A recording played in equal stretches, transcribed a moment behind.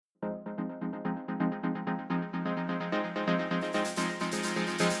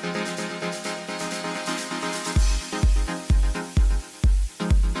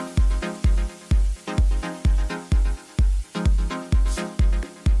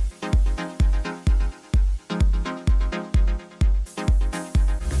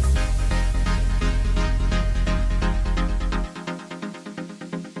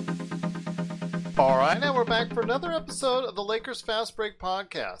now we're back for another episode of the Lakers Fast Break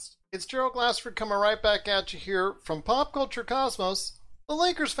podcast. It's Gerald Glassford coming right back at you here from Pop Culture Cosmos, the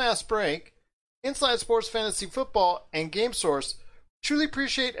Lakers Fast Break, Inside Sports Fantasy Football, and Game Source. Truly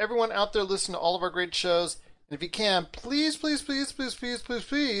appreciate everyone out there listening to all of our great shows. And if you can, please give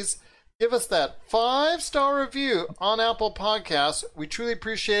us that 5-star review on Apple Podcasts. We truly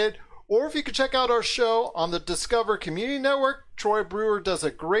appreciate it. Or if you could check out our show on the Discover Community Network. Troy Brewer does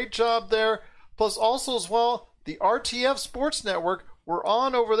a great job there. Plus also as well, the RTF Sports Network. We're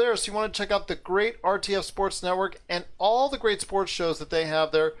on over there, so you want to check out the great RTF Sports Network and all the great sports shows that they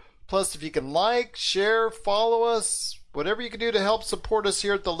have there. Plus, if you can like, share, follow us, whatever you can do to help support us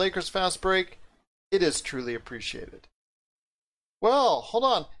here at the Lakers Fast Break, it is truly appreciated. Well, hold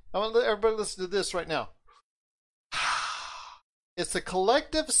on. I want to let everybody listen to this right now. It's a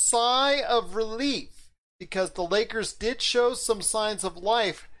collective sigh of relief because the Lakers did show some signs of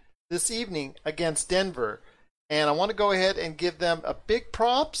life this evening against Denver. And I want to go ahead and give them a big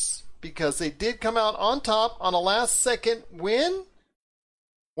props because they did come out on top on a last-second win.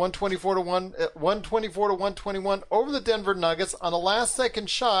 124 to 121 over the Denver Nuggets on a last-second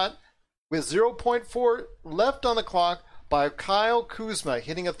shot with 0.4 left on the clock by Kyle Kuzma,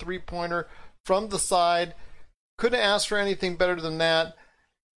 hitting a three-pointer from the side. Couldn't ask for anything better than that.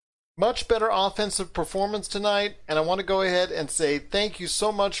 Much better offensive performance tonight, and I want to go ahead and say thank you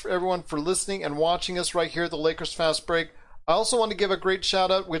so much for everyone for listening and watching us right here at the Lakers Fast Break. I also want to give a great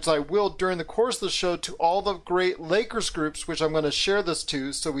shout-out, which I will during the course of the show, to all the great Lakers groups, which I'm going to share this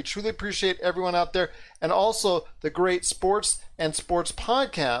to. So we truly appreciate everyone out there, and also the great sports and sports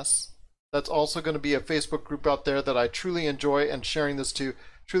podcasts. That's also going to be a Facebook group out there that I truly enjoy and sharing this to.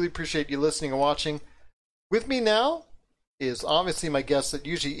 Truly appreciate you listening and watching. With me now is obviously my guest that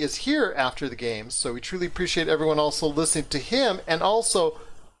usually is here after the games. So we truly appreciate everyone also listening to him and also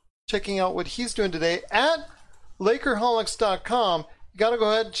checking out what he's doing today at Lakerholics.com. You got to go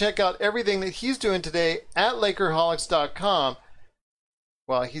ahead and check out everything that he's doing today at Lakerholics.com.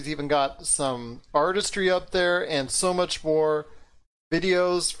 Well, he's even got some artistry up there and so much more.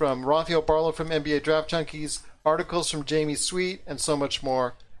 Videos from Rafael Barlow from NBA Draft Junkies, articles from Jamie Sweet, and so much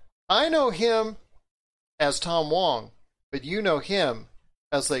more. I know him as Tom Wong, but you know him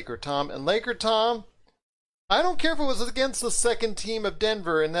as Laker Tom. And Laker Tom, I don't care if it was against the second team of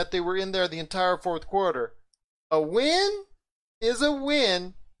Denver and that they were in there the entire fourth quarter. A win is a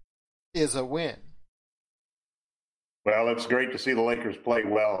win is a win. Well, it's great to see the Lakers play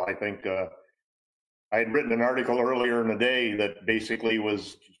well. I think I had written an article earlier in the day that basically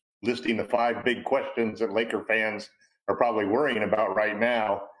was listing the 5 big questions that Laker fans are probably worrying about right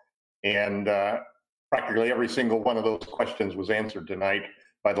now. And practically every single one of those questions was answered tonight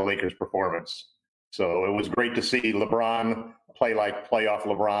by the Lakers' performance. So it was great to see LeBron play like playoff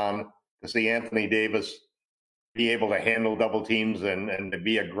LeBron, to see Anthony Davis be able to handle double teams and to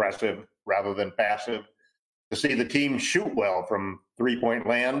be aggressive rather than passive, to see the team shoot well from three-point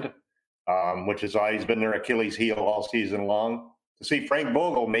land, which has always been their Achilles heel all season long, to see Frank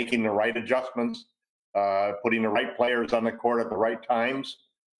Vogel making the right adjustments, putting the right players on the court at the right times,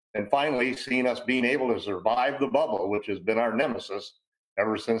 and finally seeing us being able to survive the bubble, which has been our nemesis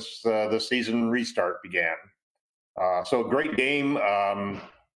ever since the season restart began. So a great game.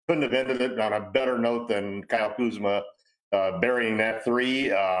 Couldn't have ended it on a better note than Kyle Kuzma burying that three.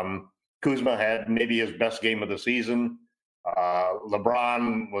 Kuzma had maybe his best game of the season.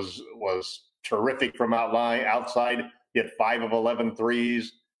 LeBron was terrific from outside. He had 5 of 11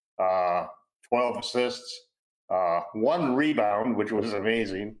 threes, 12 assists, 1 rebound, which was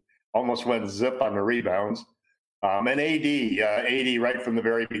amazing. Almost went zip on the rebounds. And AD right from the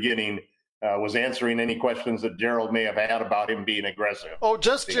very beginning was answering any questions that Gerald may have had about him being aggressive. Oh,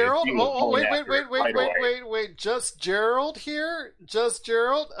 just Gerald? Wait. Just Gerald here? Just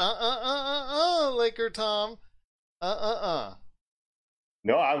Gerald? Laker Tom. No,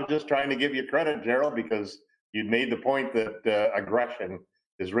 I was just trying to give you credit, Gerald, because you made the point that aggression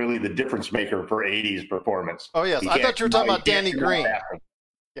is really the difference maker for AD's performance. Oh, yes. I thought you were talking about Danny Green.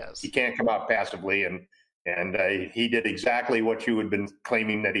 Yes. He can't come out passively, and he did exactly what you had been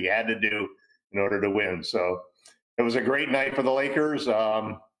claiming that he had to do in order to win. So it was a great night for the Lakers.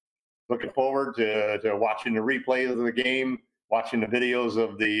 Looking forward to watching the replay of the game, watching the videos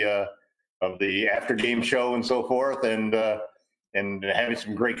of the after game show and so forth, and having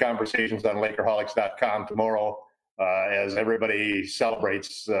some great conversations on Lakerholics.com tomorrow as everybody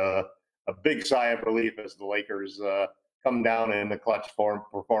celebrates a big sigh of relief as the Lakers come down in the clutch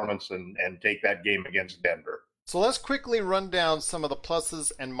performance and take that game against Denver. So let's quickly run down some of the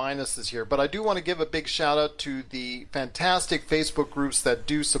pluses and minuses here. But I do want to give a big shout out to the fantastic Facebook groups that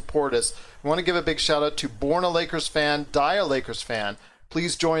do support us. I want to give a big shout out to Born a Lakers Fan, Die a Lakers Fan.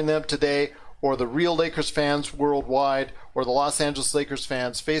 Please join them today, or the Real Lakers Fans Worldwide, or the Los Angeles Lakers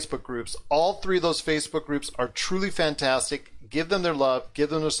Fans Facebook groups. All three of those Facebook groups are truly fantastic. Give them their love,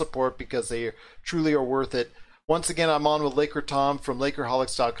 give them their support, because they truly are worth it. Once again, I'm on with Laker Tom from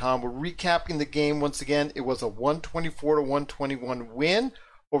Lakerholics.com. We're recapping the game once again. It was a 124-121 win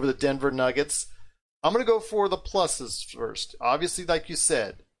over the Denver Nuggets. I'm going to go for the pluses first. Obviously, like you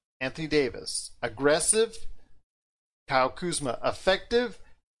said, Anthony Davis, aggressive. Kyle Kuzma, effective.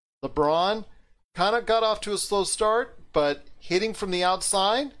 LeBron kind of got off to a slow start, but hitting from the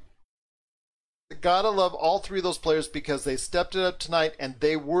outside. Gotta love all three of those players because they stepped it up tonight, and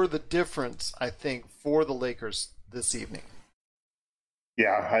they were the difference, I think, for the Lakers this evening.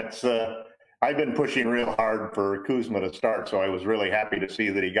 Yeah, it's I've been pushing real hard for Kuzma to start, so I was really happy to see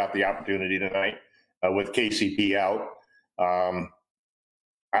that he got the opportunity tonight with KCP out.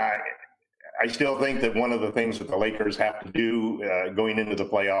 I still think that one of the things that the Lakers have to do going into the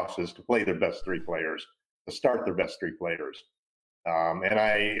playoffs is to play their best three players, to start their best three players. And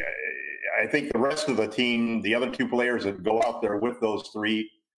I think the rest of the team, the other two players that go out there with those three,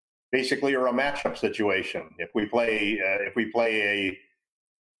 basically are a matchup situation. If we play a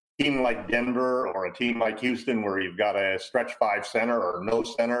team like Denver or a team like Houston, where you've got a stretch five center or no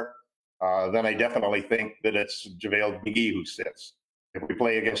center, then I definitely think that it's JaVale McGee who sits. If we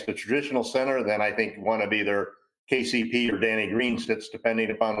play against a traditional center, then I think one of either KCP or Danny Green sits,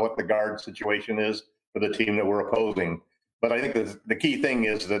 depending upon what the guard situation is for the team that we're opposing. But I think the key thing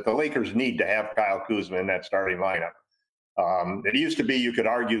is that the Lakers need to have Kyle Kuzma in that starting lineup. It used to be you could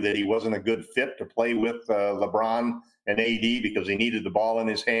argue that he wasn't a good fit to play with LeBron and AD because he needed the ball in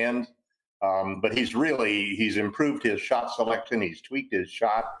his hand. But he's improved his shot selection. He's tweaked his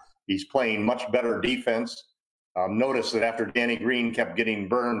shot. He's playing much better defense. Notice that after Danny Green kept getting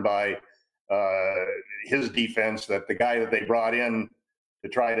burned by his defense, that the guy that they brought in to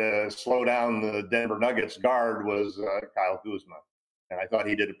try to slow down the Denver Nuggets guard was Kyle Kuzma. And I thought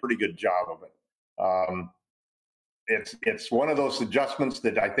he did a pretty good job of it. It's one of those adjustments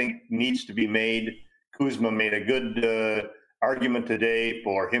that I think needs to be made. Kuzma made a good argument today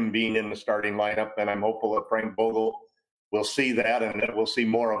for him being in the starting lineup, and I'm hopeful that Frank Vogel will see that, and that we'll see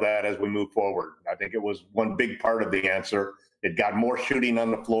more of that as we move forward. I think it was one big part of the answer. It got more shooting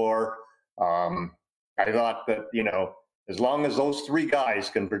on the floor. I thought that, as long as those three guys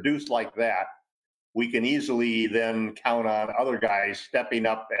can produce like that, we can easily then count on other guys stepping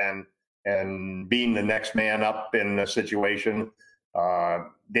up and being the next man up in a situation.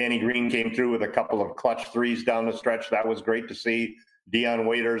 Danny Green came through with a couple of clutch threes down the stretch. That was great to see. Dion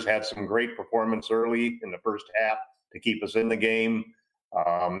Waiters had some great performance early in the first half to keep us in the game.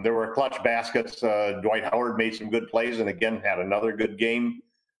 There were clutch baskets. Dwight Howard made some good plays and again had another good game.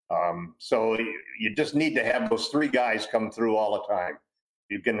 So you just need to have those three guys come through all the time.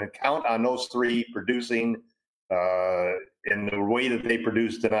 You can count on those three producing in the way that they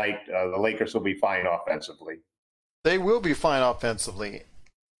produced tonight. The Lakers will be fine offensively. They will be fine offensively.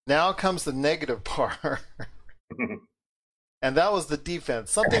 Now comes the negative part. And that was the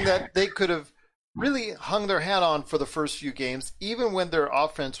defense. Something that they could have really hung their hat on for the first few games. Even when their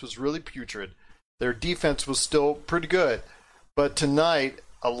offense was really putrid, their defense was still pretty good. But tonight,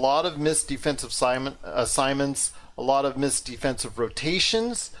 a lot of missed defensive assignments, a lot of missed defensive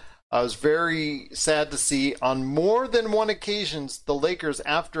rotations. I was very sad to see on more than one occasions the Lakers,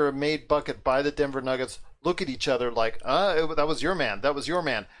 after a made bucket by the Denver Nuggets, look at each other like, that was your man, that was your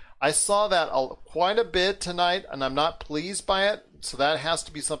man. I saw that quite a bit tonight, and I'm not pleased by it. So that has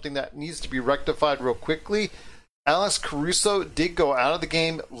to be something that needs to be rectified real quickly. Alex Caruso did go out of the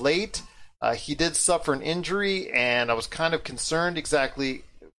game late. He did suffer an injury, and I was kind of concerned exactly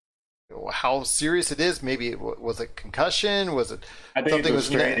how serious it is. Maybe was it concussion? Was it? I think it was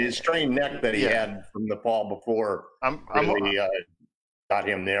his strained neck that he had from the fall before. Got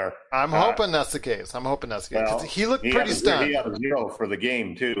him there. I'm hoping that's the case. Well, he looked pretty stunned. He had a 0 for the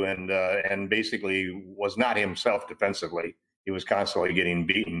game too, and basically was not himself defensively. He was constantly getting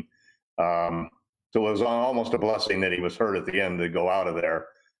beaten. So it was almost a blessing that he was hurt at the end to go out of there.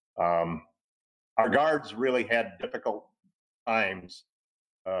 Our guards really had difficult times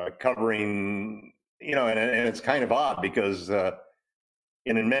covering, and it's kind of odd because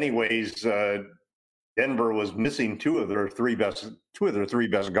in many ways Denver was missing two of their three best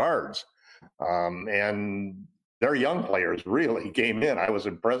guards, and their young players really came in. I was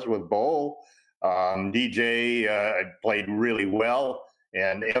impressed with Bol. DJ played really well,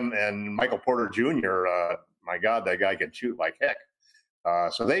 and Michael Porter Jr. my God, that guy can shoot like heck.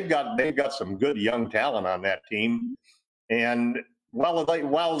 So they've got some good young talent on that team. And while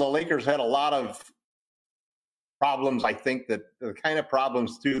the Lakers had a lot of problems, I think that the kind of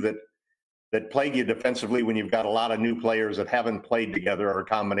problems too that plague you defensively when you've got a lot of new players that haven't played together or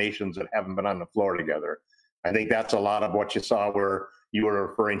combinations that haven't been on the floor together. I think that's a lot of what you saw where you were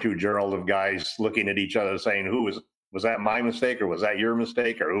referring to, Gerald, of guys looking at each other saying, was that my mistake or was that your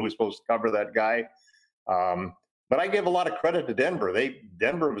mistake or who was supposed to cover that guy? But I give a lot of credit to Denver.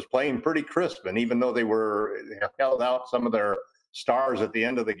 Denver was playing pretty crisp, and even though they held out some of their stars at the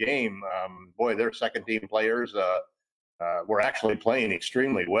end of the game, their second-team players were actually playing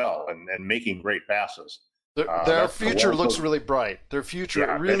extremely well and making great passes. Their future looks really bright. Their future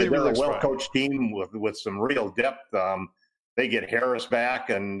really looks bright. They're a well-coached team with some real depth. They get Harris back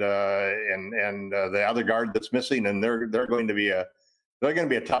and the other guard that's missing, and they're going to be a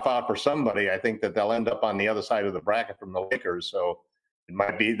tough out for somebody. I think that they'll end up on the other side of the bracket from the Lakers, so it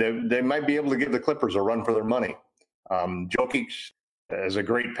might be they might be able to give the Clippers a run for their money. Jokic is a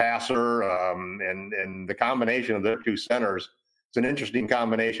great passer, and the combination of their two centers, it's an interesting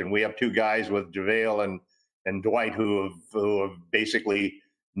combination. We have two guys with JaVale and Dwight who have basically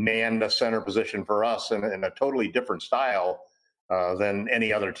manned a center position for us in a totally different style than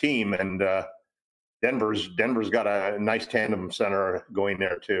any other team. And Denver's got a nice tandem center going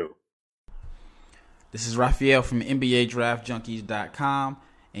there too. This is Raphael from NBADraftJunkies.com,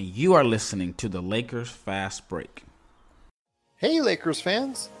 and you are listening to the Lakers Fast Break. Hey Lakers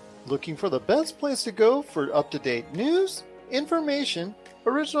fans, looking for the best place to go for up-to-date news, information,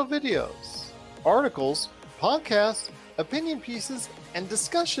 original videos, articles, podcasts, opinion pieces, and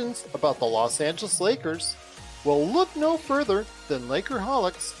discussions about the Los Angeles Lakers? Well, look no further than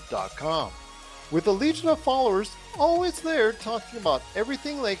Lakerholics.com. With a legion of followers always there talking about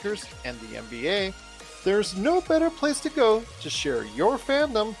everything Lakers and the NBA, there's no better place to go to share your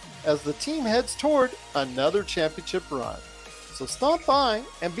fandom as the team heads toward another championship run. So stop by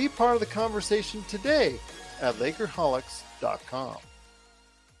and be part of the conversation today at Lakerholics.com.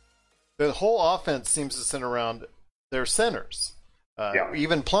 The whole offense seems to center around their centers.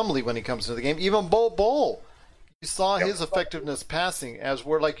 Even Plumlee when he comes into the game. Even Bol. You saw his effectiveness passing, as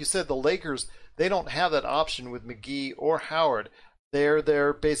where, like you said, the Lakers, they don't have that option with McGee or Howard.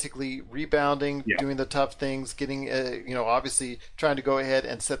 They're basically rebounding, doing the tough things, getting, obviously trying to go ahead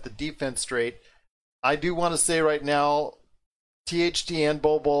and set the defense straight. I do want to say right now, THT and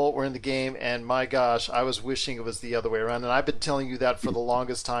Bol were in the game, and my gosh, I was wishing it was the other way around. And I've been telling you that for the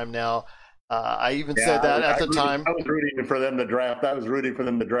longest time now. I even said that at the time. I was rooting for them to draft. I was rooting for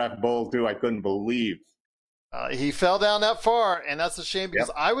them to draft Bol too. I couldn't believe. He fell down that far, and that's a shame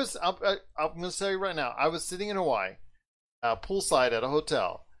because I'm going to tell you right now, I was sitting in Hawaii, poolside at a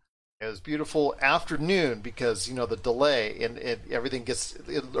hotel. It was beautiful afternoon because, the delay and everything gets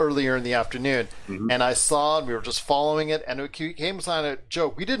earlier in the afternoon. Mm-hmm. And I saw, and we were just following it, and it became a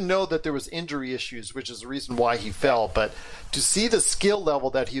joke. We didn't know that there was injury issues, which is the reason why he fell. But to see the skill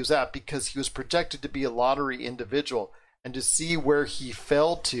level that he was at, because he was projected to be a lottery individual, and to see where he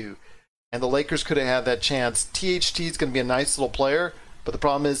fell to, and the Lakers could have had that chance. THT is going to be a nice little player, but the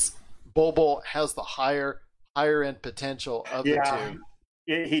problem is Bol has the higher end potential of the two.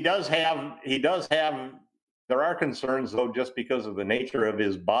 He does have. There are concerns though, just because of the nature of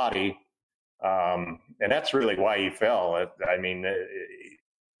his body, and that's really why he fell. I mean,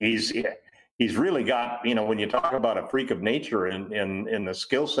 he's really got. When you talk about a freak of nature in the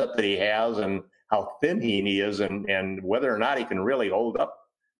skill set that he has and how thin he is, and whether or not he can really hold up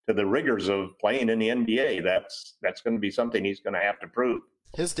to the rigors of playing in the NBA, that's going to be something he's going to have to prove.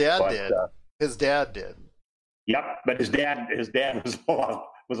 His dad did. His dad did. Yep, but his dad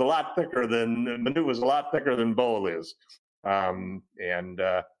was a lot thicker than Manu was a lot thicker than Bol is, and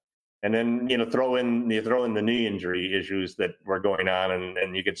then throw in the knee injury issues that were going on,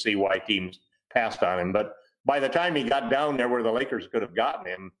 and you could see why teams passed on him. But by the time he got down there where the Lakers could have gotten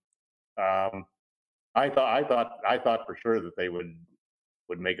him, I thought for sure that they would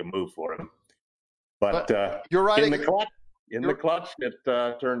make a move for him. But you're right. In the clutch, it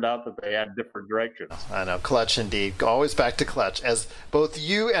turned out that they had different directions. I know, clutch indeed. Always back to clutch. As both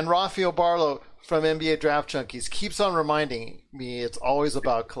you and Rafael Barlow from NBA Draft Junkies keeps on reminding me, it's always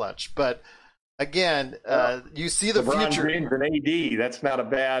about clutch. But again, you see the LeBron future. James and AD, that's not a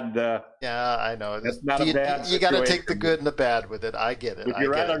bad. Yeah, I know. That's not a bad. You got to take the good and the bad with it. I get it. Would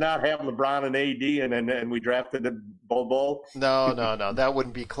you rather not have LeBron and AD, and we drafted the Bol? No. That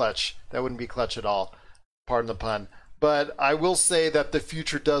wouldn't be clutch. That wouldn't be clutch at all. Pardon the pun. But I will say that the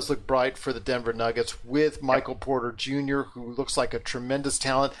future does look bright for the Denver Nuggets with Michael Porter Jr., who looks like a tremendous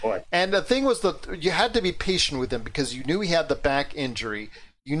talent. Boy. And the thing was that you had to be patient with him because you knew he had the back injury.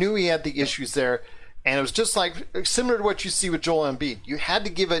 You knew he had the issues there. And it was just like similar to what you see with Joel Embiid. You had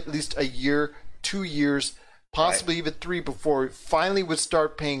to give it at least a year, 2 years, possibly even 3 before it finally would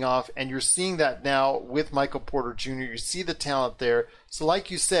start paying off. And you're seeing that now with Michael Porter Jr. You see the talent there. So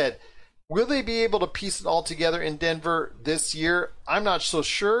like you said, will they be able to piece it all together in Denver this year? I'm not so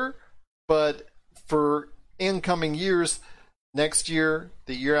sure, but for incoming years, next year,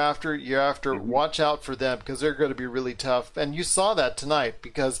 the year after, watch out for them because they're going to be really tough. And you saw that tonight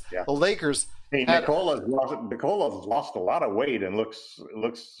because the Lakers. Hey, Nicola's lost a lot of weight and looks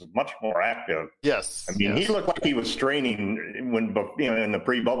much more active. Yes, I mean he looked like he was straining when in the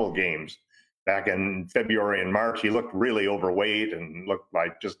pre-bubble games. Back in February and March, he looked really overweight and looked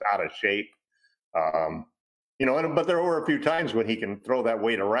like just out of shape. But there were a few times when he can throw that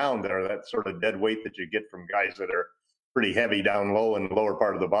weight around there, that sort of dead weight that you get from guys that are pretty heavy down low in the lower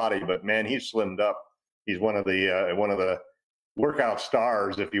part of the body. But man, he's slimmed up. He's one of the workout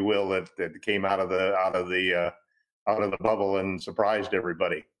stars, if you will, that came out of the bubble and surprised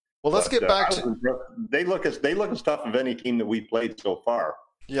everybody. Well, let's get back to they look as tough of any team that we've played so far.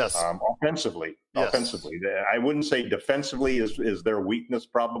 Yes. Offensively. I wouldn't say defensively is their weakness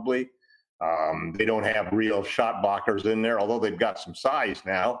probably. They don't have real shot blockers in there, although they've got some size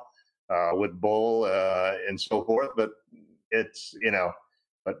now with Bull and so forth. But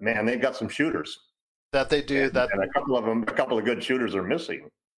but man, they've got some shooters. That they do. And a couple of good shooters are missing.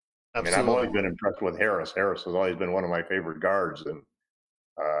 Absolutely. I mean, I've always been impressed with Harris. Harris has always been one of my favorite guards.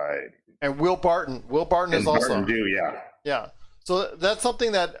 And Will Barton. Will Barton is also. Barton too, yeah. Yeah. So that's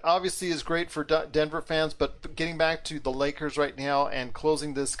something that obviously is great for Denver fans, but getting back to the Lakers right now and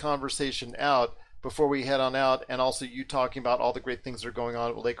closing this conversation out before we head on out, and also you talking about all the great things that are going on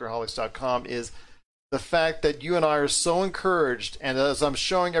at Lakerholics.com, is the fact that you and I are so encouraged, and as I'm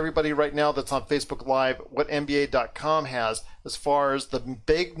showing everybody right now that's on Facebook Live, what NBA.com has as far as the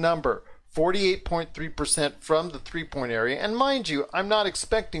big number, 48.3% from the three-point area. And mind you, I'm not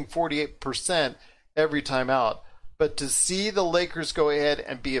expecting 48% every time out. But to see the Lakers go ahead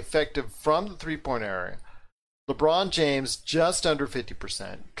and be effective from the three-point area, LeBron James just under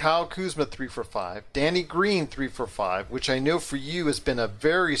 50%, Kyle Kuzma 3 for 5, Danny Green 3 for 5, which I know for you has been a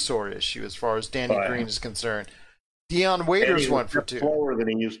very sore issue as far as Danny Green is concerned. Dion Waiters 1 for 2. Slower than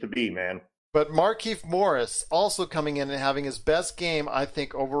he used to be, man. But Markieff Morris also coming in and having his best game, I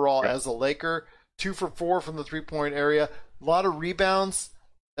think, overall as a Laker. 2 for 4 from the three-point area. A lot of rebounds.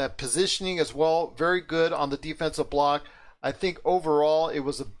 Positioning as well, very good on the defensive block. I think overall it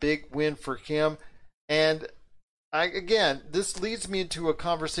was a big win for him. And again, this leads me into a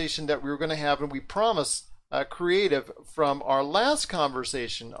conversation that we were going to have, and we promised creative from our last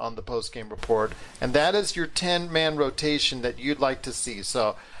conversation on the post-game report, and that is your 10-man rotation that you'd like to see.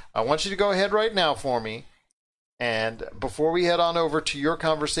 So I want you to go ahead right now for me. And before we head on over to your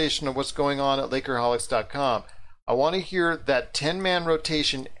conversation of what's going on at Lakerholics.com, I want to hear that 10-man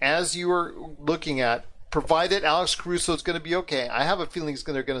rotation as you are looking at, provided Alex Caruso is going to be okay. I have a feeling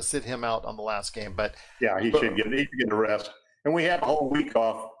they're going to sit him out on the last game. But yeah, he should get a rest. And we have a whole week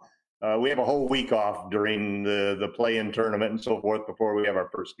off. We have a whole week off during the play-in tournament and so forth before we have our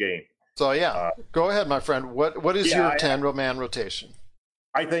first game. So, go ahead, my friend. What is your 10-man rotation?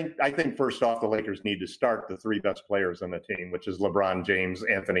 I think first off, the Lakers need to start the three best players on the team, which is LeBron James,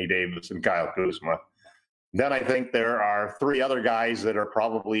 Anthony Davis, and Kyle Kuzma. Then I think there are three other guys that are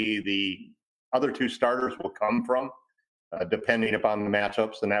probably the other two starters will come from, depending upon the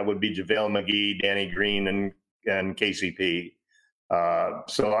matchups, and that would be JaVale McGee, Danny Green, and KCP.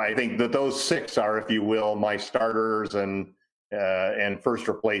 So I think that those six are, if you will, my starters and first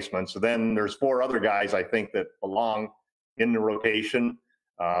replacements. So then there's four other guys I think that belong in the rotation.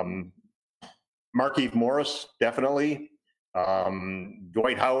 Markieff Morris, definitely.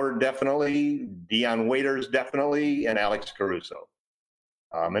 Dwight Howard, definitely. Dion Waiters, definitely. And Alex Caruso.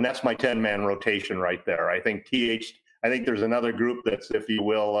 And that's my 10-man rotation right there. I think there's another group that's, if you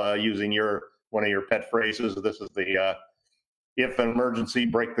will, using one of your pet phrases, this is the if an emergency,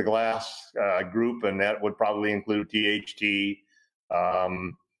 break the glass group, and that would probably include THT,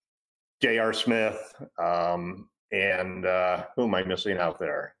 J.R. Smith, and who am I missing out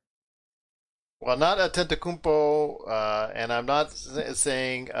there? Well, not Antetokounmpo, and I'm not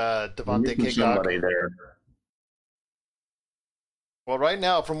saying Devontae Kegak. Somebody there. Well, right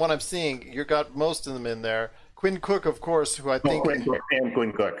now, from what I'm seeing, you got most of them in there. Quinn Cook, of course, who I think...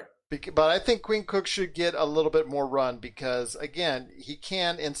 Quinn Cook. But I think Quinn Cook should get a little bit more run because, again, he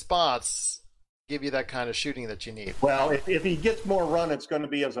can, in spots, give you that kind of shooting that you need. Well, if he gets more run, it's going to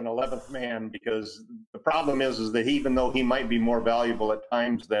be as an 11th man, because the problem is that even though he might be more valuable at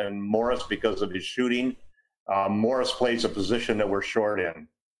times than Morris because of his shooting, Morris plays a position that we're short in.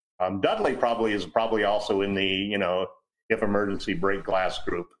 Dudley is probably also in the, if emergency break glass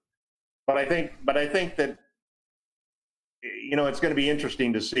group. But I think that, it's going to be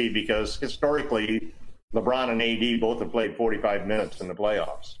interesting to see, because historically LeBron and AD both have played 45 minutes in the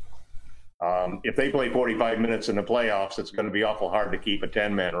playoffs. If they play 45 minutes in the playoffs, it's going to be awful hard to keep a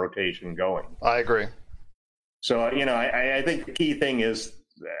 10-man rotation going. I agree. So, I think the key thing is,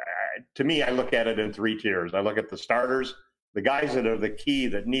 to me, I look at it in 3 tiers. I look at the starters, the guys that are the key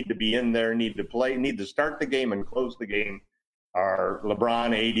that need to be in there, need to play, need to start the game and close the game, are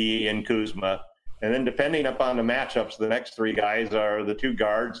LeBron, AD, and Kuzma. And then depending upon the matchups, the next 3 guys are the 2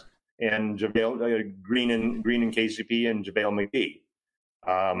 guards, and Green and KCP, and JaVale McGee.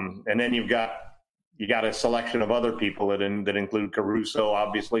 And then you got a selection of other people that include Caruso,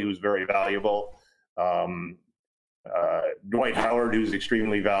 obviously, who's very valuable. Dwight Howard, who's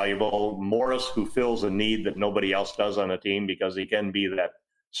extremely valuable. Morris, who fills a need that nobody else does on a team, because he can be that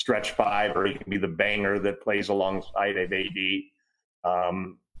stretch 5, or he can be the banger that plays alongside of AD.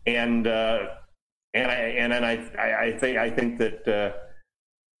 And I think that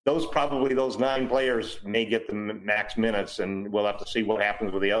those 9 players may get the max minutes, and we'll have to see what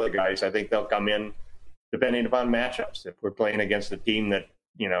happens with the other guys. I think they'll come in depending upon matchups. If we're playing against a team that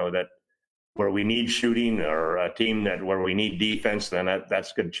where we need shooting, or a team where we need defense, then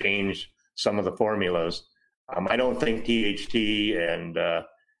that's going to change some of the formulas. I don't think THT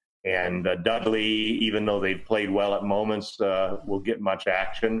and Dudley, even though they've played well at moments, will get much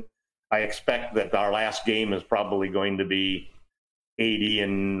action. I expect that our last game is probably going to be AD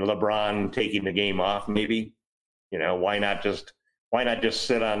and LeBron taking the game off, maybe. Why not just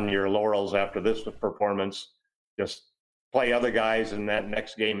sit on your laurels after this performance? Just play other guys in that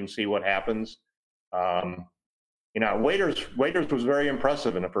next game and see what happens. Waiters was very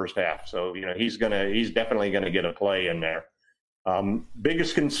impressive in the first half, so he's definitely gonna get a play in there.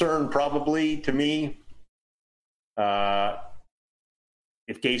 Biggest concern probably to me,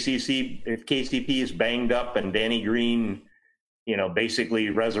 if KCP is banged up and Danny Green, basically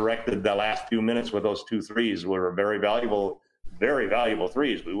resurrected the last few minutes with those 2 threes, were very valuable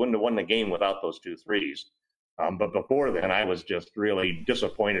threes. We wouldn't have won the game without those 2 threes. But before then, I was just really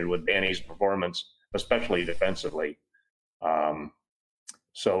disappointed with Danny's performance, especially defensively.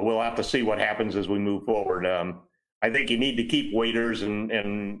 So we'll have to see what happens as we move forward. I think you need to keep Waiters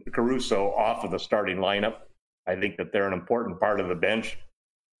and Caruso off of the starting lineup. I think that they're an important part of the bench,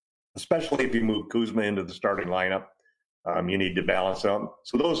 especially if you move Kuzma into the starting lineup. You need to balance them.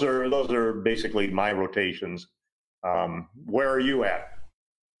 So those are basically my rotations. Where are you at?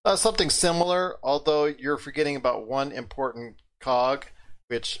 Something similar, although you're forgetting about one important cog,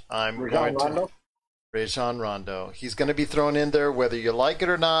 which Rajon Rondo. He's going to be thrown in there whether you like it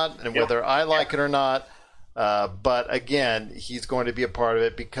or not, and whether I like it or not. But again, he's going to be a part of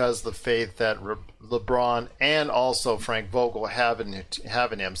it because the faith that LeBron and also Frank Vogel have in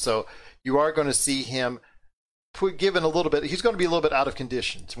him. So you are going to see him given a little bit. He's going to be a little bit out of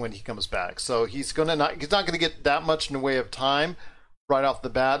condition when he comes back. So he's not going to get that much in the way of time right off the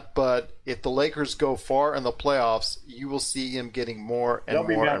bat. But if the Lakers go far in the playoffs, you will see him getting more and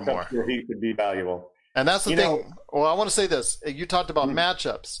more and more. Where he could be valuable. And that's the thing. Well, I want to say this. You talked about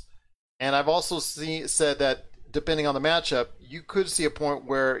matchups. And I've also said that depending on the matchup, you could see a point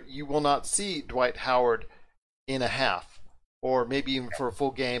where you will not see Dwight Howard in a half, or maybe even for a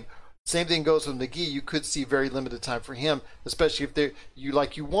full game. Same thing goes with McGee. You could see very limited time for him, especially if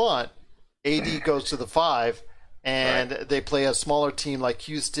you want. AD goes to the 5, and they play a smaller team like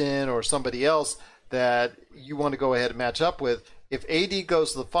Houston or somebody else that you want to go ahead and match up with. If AD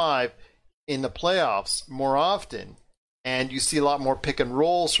goes to the 5 in the playoffs more often, and you see a lot more pick and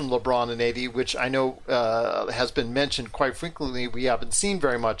rolls from LeBron and AD, which I know has been mentioned quite frequently, we haven't seen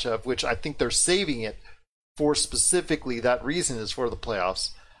very much of, which I think they're saving it for specifically that reason is for the playoffs.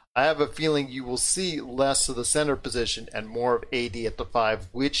 I have a feeling you will see less of the center position and more of AD at the 5,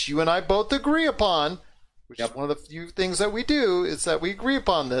 which you and I both agree upon, which is one of the few things that we do, is that we agree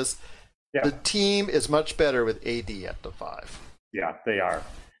upon this. Yep. The team is much better with AD at the 5. Yeah, they are.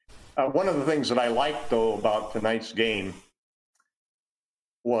 One of the things that I liked, though, about tonight's game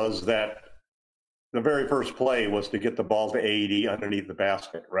was that the very first play was to get the ball to AD underneath the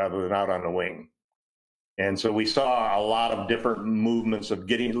basket rather than out on the wing. And so we saw a lot of different movements of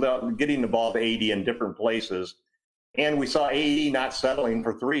getting the ball to AD in different places. And we saw AD not settling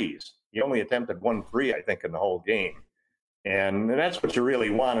for threes. He only attempted 1 3, I think, in the whole game. And that's what you really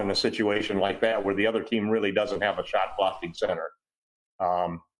want in a situation like that, where the other team really doesn't have a shot blocking center.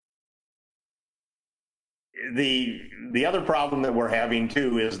 The other problem that we're having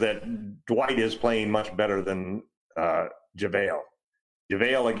too is that Dwight is playing much better than JaVale.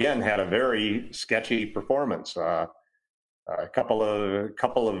 JaVale again had a very sketchy performance. A couple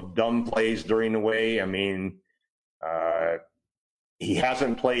of dumb plays during the way. I mean, he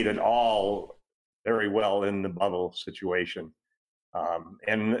hasn't played at all very well in the bubble situation.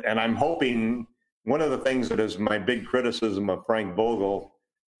 And I'm hoping, one of the things that is my big criticism of Frank Vogel,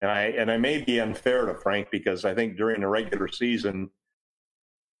 and I may be unfair to Frank, because I think during the regular season,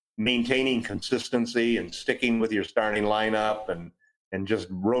 maintaining consistency and sticking with your starting lineup and just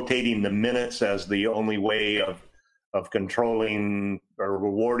rotating the minutes as the only way of controlling or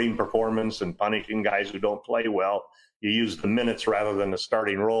rewarding performance and punishing guys who don't play well. You use the minutes rather than the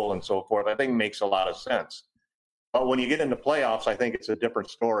starting role and so forth, I think makes a lot of sense. But when you get into playoffs, I think it's a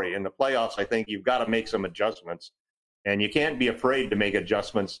different story. In the playoffs, I think you've got to make some adjustments. And you can't be afraid to make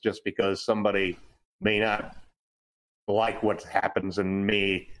adjustments just because somebody may not like what happens and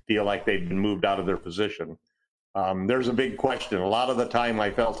may feel like they've been moved out of their position. There's a big question. A lot of the time I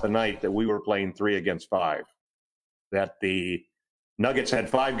felt tonight that we were playing 3 against 5, that the Nuggets had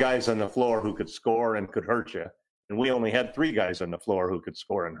 5 guys on the floor who could score and could hurt you, and we only had 3 guys on the floor who could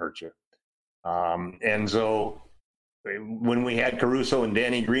score and hurt you. And so when we had Caruso and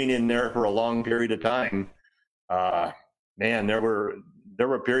Danny Green in there for a long period of time, man, there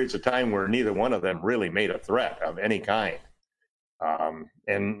were periods of time where neither one of them really made a threat of any kind.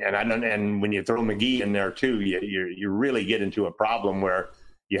 And when you throw McGee in there too, you really get into a problem where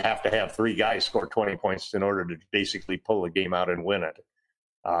you have to have 3 guys score 20 points in order to basically pull the game out and win it.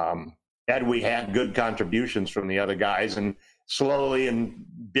 Had we had good contributions from the other guys, and slowly and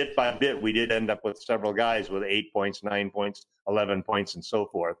bit by bit, we did end up with several guys with 8 points, 9 points, 11 points, and so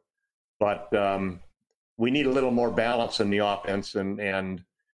forth. But we need a little more balance in the offense, and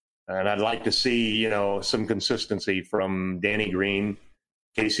I'd like to see, some consistency from Danny Green,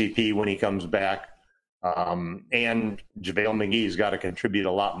 KCP when he comes back, and JaVale McGee's got to contribute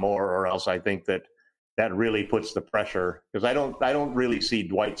a lot more, or else I think that really puts the pressure, because I don't really see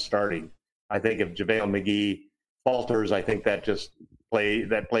Dwight starting. I think if JaVale McGee falters, I think that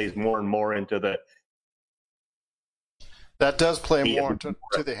plays more and more into the. That does play more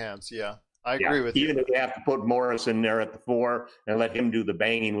to the hands, yeah. I agree with you. Even if you have to put Morris in there at the 4 and let him do the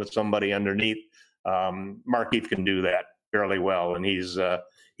banging with somebody underneath, Markieff can do that fairly well, and he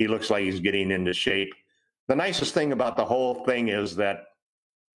looks like he's getting into shape. The nicest thing about the whole thing is that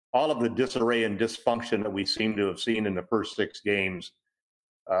all of the disarray and dysfunction that we seem to have seen in the first 6 games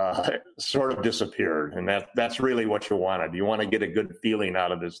sort of disappeared, and that's really what you wanted. You want to get a good feeling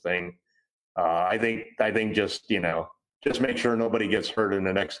out of this thing. I think just make sure nobody gets hurt in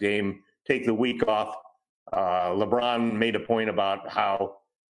the next game. Take the week off. LeBron made a point about how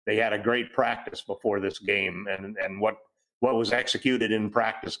they had a great practice before this game, and what was executed in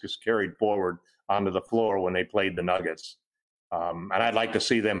practice was carried forward onto the floor when they played the Nuggets. And I'd like to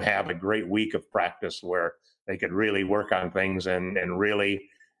see them have a great week of practice where they could really work on things and really.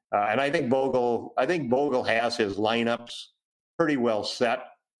 And I think Vogel has his lineups pretty well set.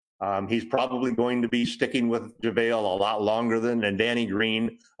 He's probably going to be sticking with JaVale a lot longer and Danny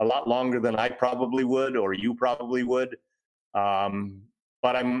Green a lot longer than I probably would, or you probably would. But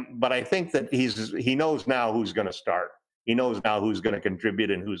I think that he knows now who's going to start. He knows now who's going to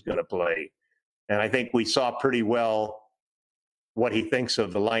contribute and who's going to play. And I think we saw pretty well what he thinks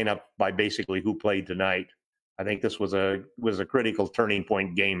of the lineup by basically who played tonight. I think this was a critical turning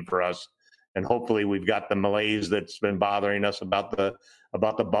point game for us. And hopefully we've got the malaise that's been bothering us about the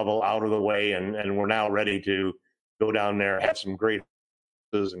bubble out of the way, and we're now ready to go down there, have some great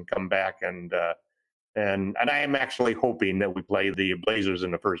and come back, and I am actually hoping that we play the Blazers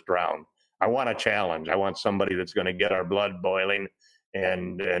in the first round. I want a challenge. I want somebody that's going to get our blood boiling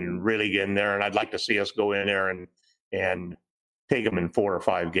and really get in there. And I'd like to see us go in there and take them in 4 or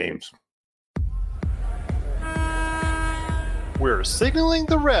 5 games. We're signaling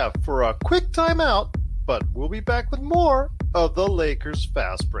the ref for a quick timeout, but we'll be back with more of the Lakers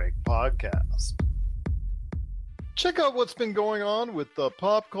Fast Break podcast. Check out what's been going on with the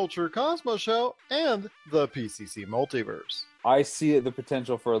Pop Culture Cosmos Show and the PCC Multiverse. I see the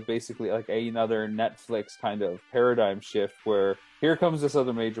potential for basically like another Netflix kind of paradigm shift where here comes this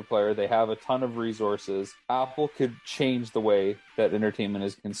other major player. They have a ton of resources. Apple could change the way that entertainment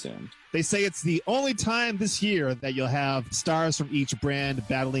is consumed. They say it's the only time this year that you'll have stars from each brand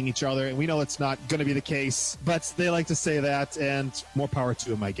battling each other, and we know it's not going to be the case, but they like to say that, and more power to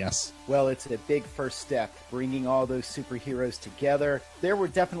them, I guess. Well, it's a big first step, bringing all those superheroes together. There were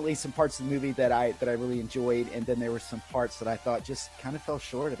definitely some parts of the movie that I really enjoyed, and then there were some parts that I thought just kind of fell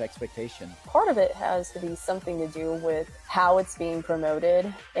short of expectation. Part of it has to be something to do with how it's being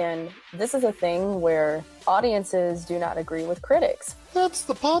promoted, and this is a thing where audiences do not agree with critics. That's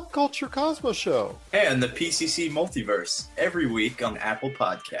the Pop Culture Cosmos Show. And the PCC Multiverse, every week on Apple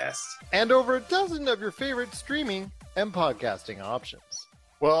Podcasts. And over a dozen of your favorite streaming and podcasting options.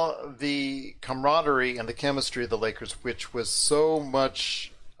 Well, the camaraderie and the chemistry of the Lakers, which was so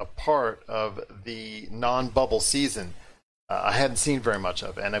much a part of the non-bubble season, I hadn't seen very much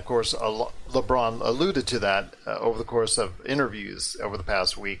of. And of course, LeBron alluded to that over the course of interviews over the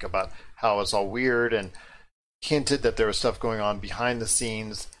past week about how it's all weird, and hinted that there was stuff going on behind the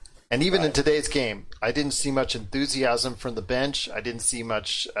scenes. And even in today's game, I didn't see much enthusiasm from the bench. I didn't see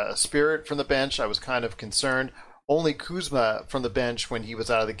much spirit from the bench. I was kind of concerned. Only Kuzma from the bench, when he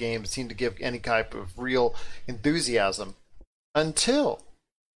was out of the game, seemed to give any type of real enthusiasm until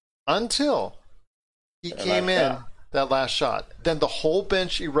he came in that last shot. Then the whole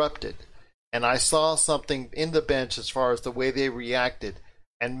bench erupted, and I saw something in the bench as far as the way they reacted.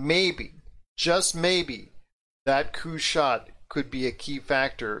 And maybe, just maybe, that Kuz shot could be a key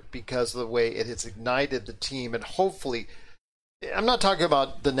factor because of the way it has ignited the team. And hopefully, I'm not talking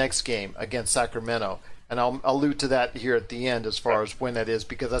about the next game against Sacramento, and I'll allude to that here at the end as far as when that is,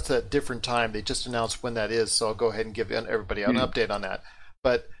 because that's a different time. They just announced when that is, so I'll go ahead and give everybody an update on that.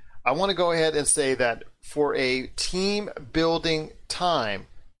 But I want to go ahead and say that for a team-building time,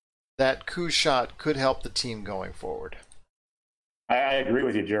 that Kuz shot could help the team going forward. I agree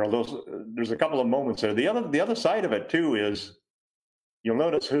with you, Gerald. There's a couple of moments there. The other side of it too is you'll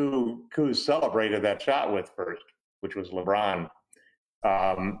notice who Kuz celebrated that shot with first, which was LeBron.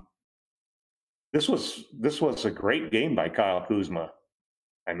 This was a great game by Kyle Kuzma.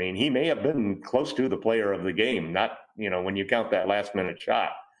 I mean, he may have been close to the player of the game, not when you count that last minute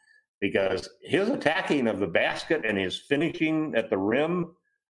shot, because his attacking of the basket and his finishing at the rim,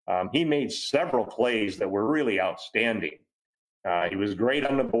 he made several plays that were really outstanding. He was great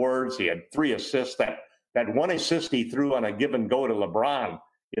on the boards. He had 3 assists. That one assist he threw on a give and go to LeBron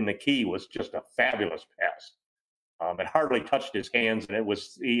in the key was just a fabulous pass. It hardly touched his hands, and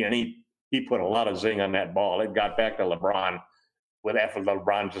he put a lot of zing on that ball. It got back to LeBron after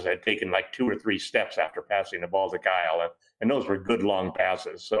LeBron just had taken like 2 or 3 steps after passing the ball to Kyle, and those were good long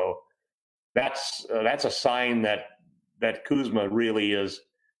passes. So that's a sign that Kuzma really is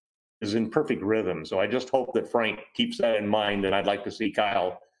in perfect rhythm. So I just hope that Frank keeps that in mind, and I'd like to see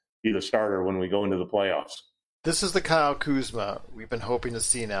Kyle be the starter when we go into the playoffs. This is the Kyle Kuzma we've been hoping to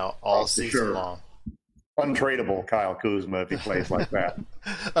see now all season long. Untradeable Kyle Kuzma if he plays like that.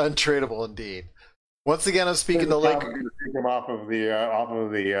 Untradeable indeed. Once again, I'm speaking to Lakers. Take him off of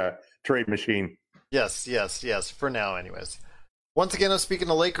the trade machine. Yes. For now, anyways. Once again, I'm speaking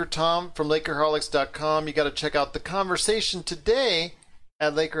to Laker Tom from LakerHolics.com. You got to check out the conversation today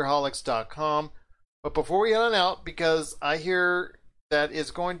at LakerHolics.com. But before we head on out, because I hear that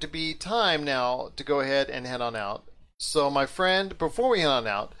it's going to be time now to go ahead and head on out. So, my friend, before we head on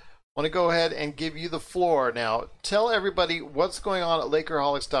out, I want to go ahead and give you the floor now. Tell everybody what's going on at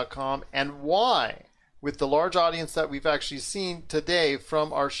LakerHolics.com and why, with the large audience that we've actually seen today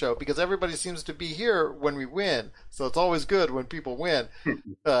from our show, because everybody seems to be here when we win. So it's always good when people win,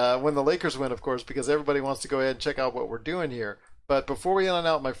 when the Lakers win, of course, because everybody wants to go ahead and check out what we're doing here. But before we head on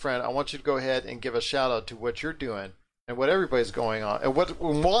out, my friend, I want you to go ahead and give a shout out to what you're doing and what everybody's going on,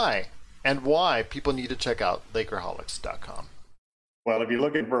 and why people need to check out LakerHolics.com. Well, if you're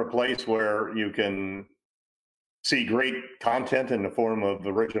looking for a place where you can see great content in the form of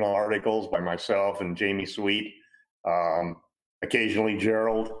original articles by myself and Jamie Sweet, occasionally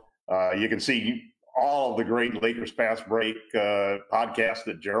Gerald, you can see all of the great Lakers Fast Break podcasts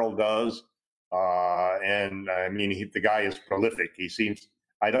that Gerald does. And I mean, the guy is prolific.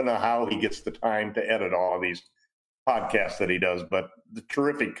 I don't know how he gets the time to edit all of these podcasts that he does, but the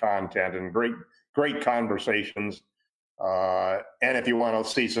terrific content and great conversations. And if you want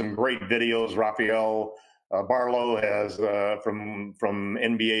to see some great videos, Rafael Barlow has from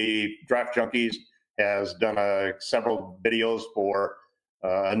NBA Draft Junkies has done several videos for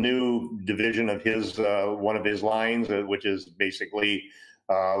a new division of his one of his lines, which is basically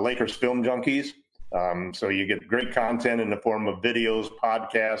Lakers Film Junkies. So you get great content in the form of videos,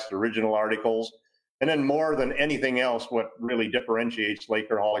 podcasts, original articles, And then more than anything else, what really differentiates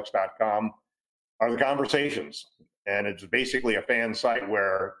Lakerholics.com are the conversations. And it's basically a fan site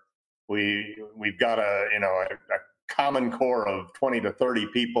where we've got a common core of 20 to 30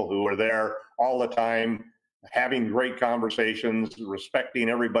 people who are there all the time, having great conversations, respecting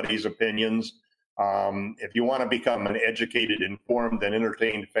everybody's opinions. If you want to become an educated, informed, and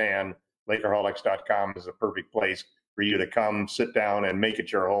entertained fan, Lakerholics.com is a perfect place for you to come, sit down, and make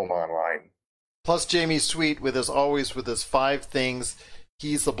it your home online. Plus, Jamie's sweet with his 5 things.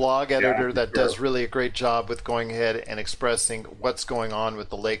 He's the blog editor that does really a great job with going ahead and expressing what's going on with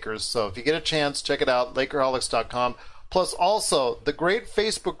the Lakers. So if you get a chance, check it out, Lakerholics.com. Plus, also, the great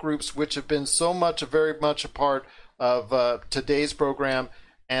Facebook groups, which have been very much a part of today's program.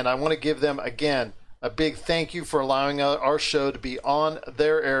 And I want to give them, again, a big thank you for allowing our show to be on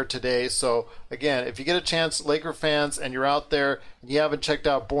their air today. So, again, if you get a chance, Laker fans, and you're out there and you haven't checked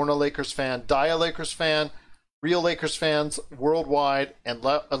out Born a Lakers Fan, Die a Lakers Fan, Real Lakers Fans Worldwide, and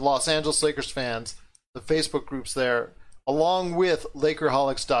Los Angeles Lakers Fans, the Facebook groups there, along with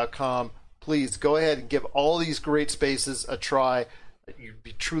Lakerholics.com, please go ahead and give all these great spaces a try. You'd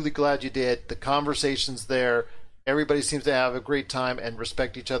be truly glad you did. The conversations there, everybody seems to have a great time and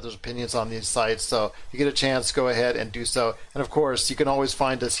respect each other's opinions on these sites. So if you get a chance, go ahead and do so. And of course, you can always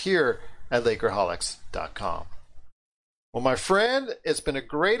find us here at Lakerholics.com. Well, my friend, it's been a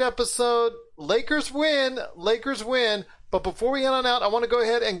great episode. Lakers win. Lakers win. But before we head on out, I want to go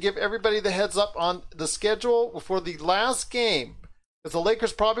ahead and give everybody the heads up on the schedule for the last game. Because the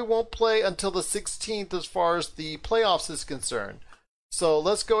Lakers probably won't play until the 16th as far as the playoffs is concerned. So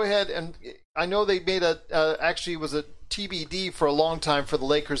let's go ahead, and I know they made actually was a TBD for a long time for the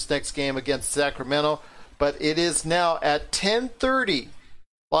Lakers' next game against Sacramento, but it is now at 10:30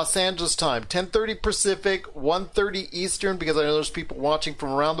 Los Angeles time, 10:30 Pacific, 1:30 Eastern, because I know there's people watching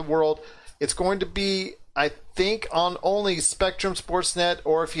from around the world. It's going to be, I think, on only Spectrum Sportsnet,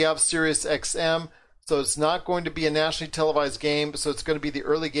 or if you have Sirius XM. So it's not going to be a nationally televised game, so it's going to be the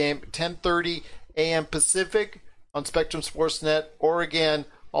early game, 10:30 a.m. Pacific on Spectrum Sportsnet, or again,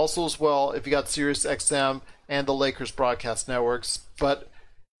 also as well, if you got Sirius XM and the Lakers broadcast networks. But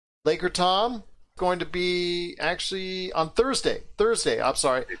Laker Tom, going to be actually on Thursday.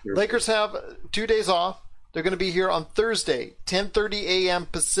 Lakers have 2 days off. They're going to be here on Thursday, 10:30 a.m.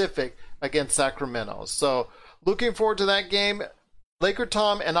 Pacific against Sacramento. So looking forward to that game. Laker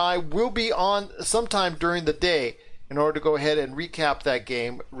Tom and I will be on sometime during the day in order to go ahead and recap that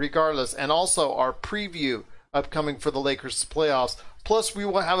game regardless, and also our preview upcoming for the Lakers playoffs. Plus, we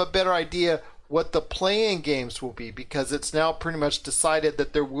will have a better idea what the play-in games will be, because it's now pretty much decided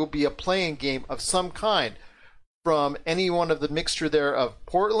that there will be a play-in game of some kind from any one of the mixture there of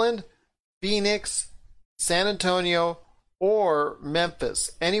Portland, Phoenix, San Antonio, or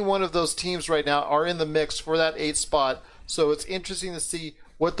Memphis. Any one of those teams right now are in the mix for that 8th spot. So it's interesting to see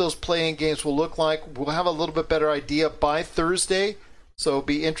what those play-in games will look like. We'll have a little bit better idea by Thursday. So it'll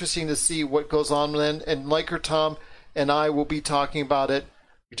be interesting to see what goes on then. And Laker Tom and I will be talking about it.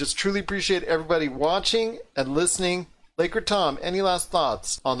 We just truly appreciate everybody watching and listening. Laker Tom, any last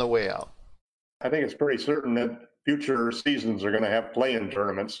thoughts on the way out? I think it's pretty certain that future seasons are going to have play-in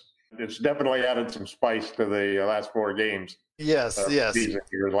tournaments. It's definitely added some spice to the last 4 games. Yes.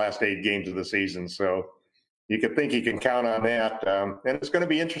 The last 8 games of the season. So you could think you can count on that. And it's going to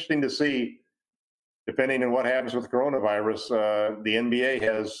be interesting to see, depending on what happens with coronavirus. The NBA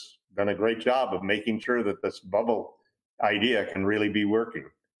has done a great job of making sure that this bubble idea can really be working.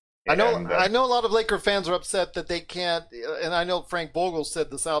 I know a lot of Laker fans are upset that they can't, and I know Frank Vogel said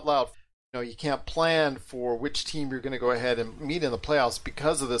this out loud, you can't plan for which team you're going to go ahead and meet in the playoffs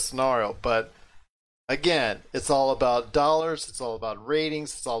because of this scenario. But again, it's all about dollars, it's all about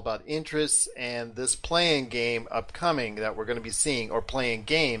ratings, it's all about interests, and this play-in game upcoming that we're going to be seeing, or play-in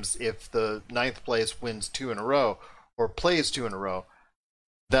games if the 9th place wins 2 in a row or plays 2 in a row.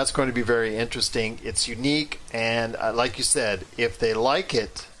 That's going to be very interesting. It's unique, and like you said, if they like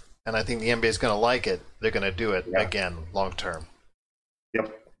it, and I think the NBA is going to like it, they're going to do it again long term.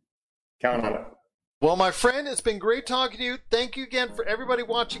 Yep. Count on it. Well, my friend, it's been great talking to you. Thank you again for everybody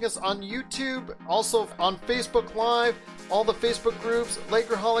watching us on YouTube, also on Facebook Live, all the Facebook groups,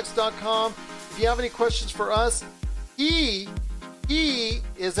 Lakerholics.com. If you have any questions for us, he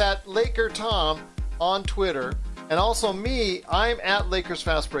is at Laker Tom on Twitter. And also me, I'm at Lakers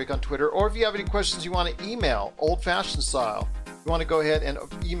Fast Break on Twitter. Or if you have any questions you want to email, old-fashioned style, you want to go ahead and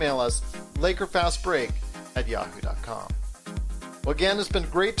email us, LakerFastBreak@yahoo.com. Well, again, it's been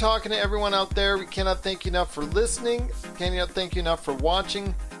great talking to everyone out there. We cannot thank you enough for listening. Cannot thank you enough for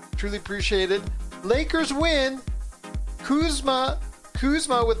watching. Truly appreciate it. Lakers win. Kuzma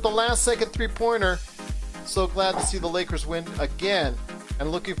with the last-second three-pointer. So glad to see the Lakers win again, and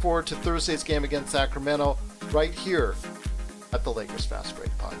looking forward to Thursday's game against Sacramento right here at the Lakers Fast Break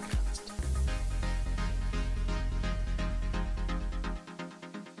Podcast.